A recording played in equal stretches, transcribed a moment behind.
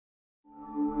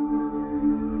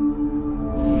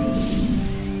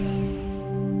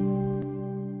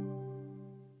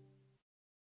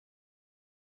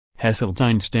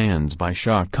Heseltine stands by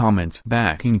shock comments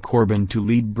backing Corbyn to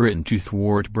lead Britain to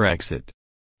thwart Brexit.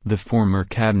 The former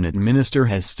cabinet minister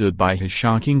has stood by his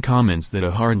shocking comments that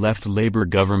a hard left Labour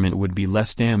government would be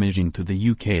less damaging to the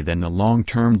UK than the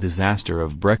long-term disaster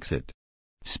of Brexit.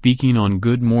 Speaking on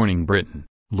Good Morning Britain,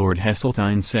 Lord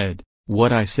Heseltine said,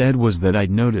 "What I said was that I'd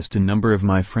noticed a number of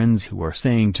my friends who are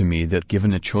saying to me that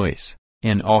given a choice,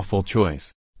 an awful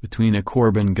choice, between a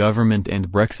Corbyn government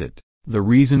and Brexit, the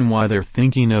reason why they're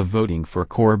thinking of voting for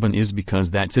Corbyn is because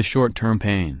that's a short-term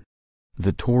pain.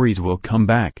 The Tories will come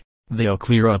back, they'll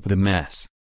clear up the mess."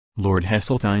 Lord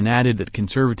Heseltine added that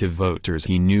Conservative voters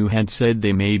he knew had said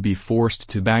they may be forced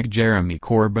to back Jeremy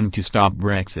Corbyn to stop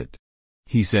Brexit.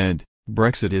 He said,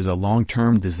 "Brexit is a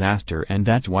long-term disaster and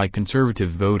that's why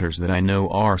Conservative voters that I know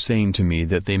are saying to me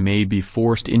that they may be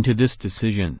forced into this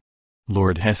decision."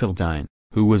 Lord Heseltine,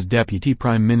 who was Deputy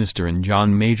Prime Minister in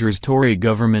John Major's Tory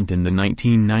government in the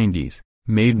 1990s,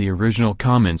 made the original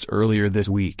comments earlier this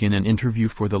week in an interview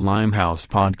for the Limehouse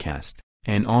podcast,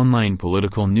 an online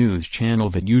political news channel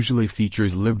that usually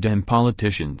features Lib Dem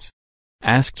politicians.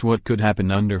 Asked what could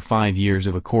happen under 5 years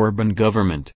of a Corbyn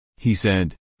government, he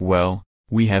said, "Well,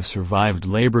 we have survived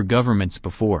Labour governments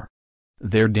before.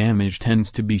 Their damage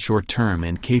tends to be short-term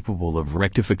and capable of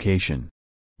rectification.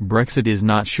 Brexit is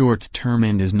not short-term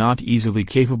and is not easily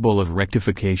capable of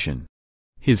rectification."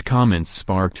 His comments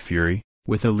sparked fury,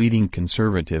 with a leading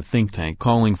Conservative think tank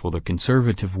calling for the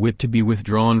Conservative whip to be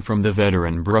withdrawn from the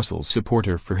veteran Brussels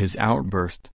supporter for his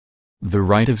outburst. The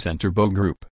right-of-centre Bow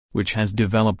Group, which has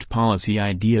developed policy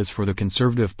ideas for the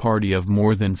Conservative Party of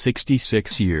more than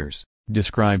 66 years,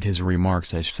 described his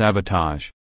remarks as sabotage.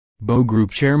 Bow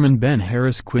Group chairman Ben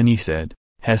Harris-Quinney said,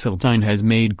 "Heseltine has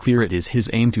made clear it is his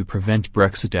aim to prevent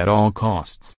Brexit at all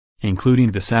costs,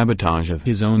 including the sabotage of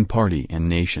his own party and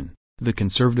nation. The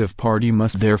Conservative Party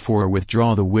must therefore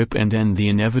withdraw the whip and end the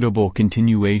inevitable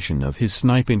continuation of his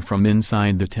sniping from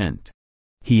inside the tent."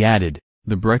 He added,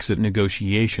 "The Brexit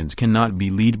negotiations cannot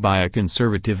be led by a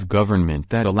Conservative government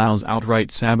that allows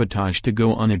outright sabotage to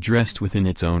go unaddressed within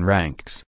its own ranks.